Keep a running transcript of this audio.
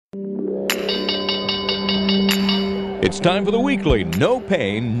It's time for the weekly No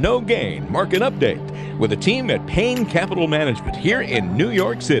Pain, No Gain market update with a team at Payne Capital Management here in New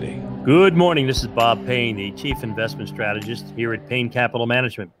York City. Good morning. This is Bob Payne, the Chief Investment Strategist here at Payne Capital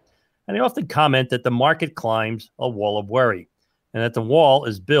Management. And I often comment that the market climbs a wall of worry and that the wall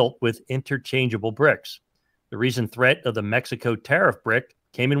is built with interchangeable bricks. The recent threat of the Mexico tariff brick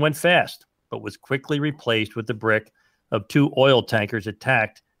came and went fast, but was quickly replaced with the brick of two oil tankers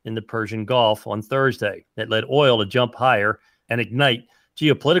attacked in the Persian Gulf on Thursday that led oil to jump higher and ignite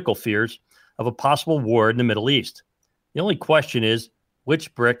geopolitical fears of a possible war in the Middle East. The only question is,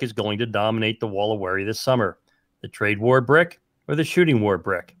 which brick is going to dominate the wall of worry this summer, the trade war brick or the shooting war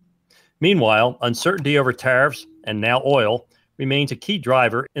brick? Meanwhile, uncertainty over tariffs and now oil remains a key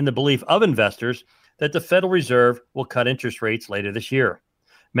driver in the belief of investors that the Federal Reserve will cut interest rates later this year.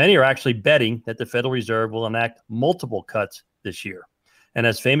 Many are actually betting that the Federal Reserve will enact multiple cuts this year. And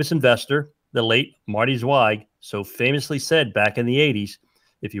as famous investor, the late Marty Zweig, so famously said back in the 80s,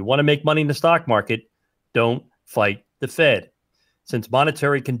 if you want to make money in the stock market, don't fight the Fed, since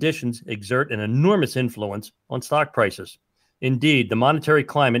monetary conditions exert an enormous influence on stock prices. Indeed, the monetary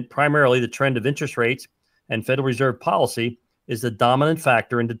climate, primarily the trend of interest rates and Federal Reserve policy, is the dominant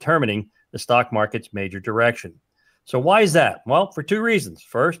factor in determining the stock market's major direction. So why is that? Well, for two reasons.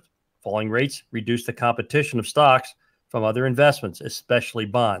 First, falling rates reduce the competition of stocks from other investments, especially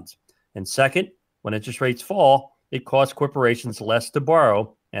bonds. And second, when interest rates fall, it costs corporations less to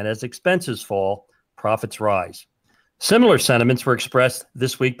borrow, and as expenses fall, profits rise. Similar sentiments were expressed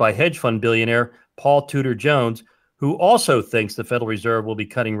this week by hedge fund billionaire Paul Tudor Jones, who also thinks the Federal Reserve will be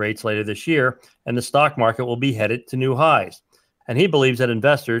cutting rates later this year and the stock market will be headed to new highs. And he believes that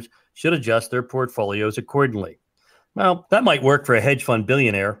investors should adjust their portfolios accordingly. Well, that might work for a hedge fund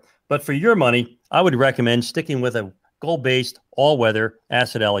billionaire, but for your money, I would recommend sticking with a goal-based, all-weather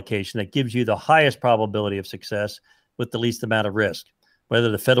asset allocation that gives you the highest probability of success with the least amount of risk,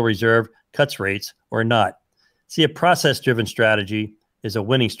 whether the Federal Reserve cuts rates or not. See, a process-driven strategy is a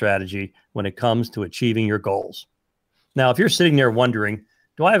winning strategy when it comes to achieving your goals. Now, if you're sitting there wondering,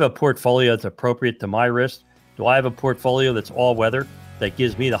 do I have a portfolio that's appropriate to my risk? Do I have a portfolio that's all-weather that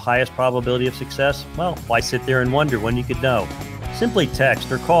gives me the highest probability of success? Well, why sit there and wonder when you could know? Simply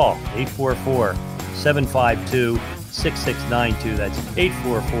text or call 844-752-6692. That's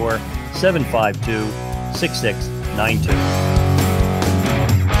 844-752-6692.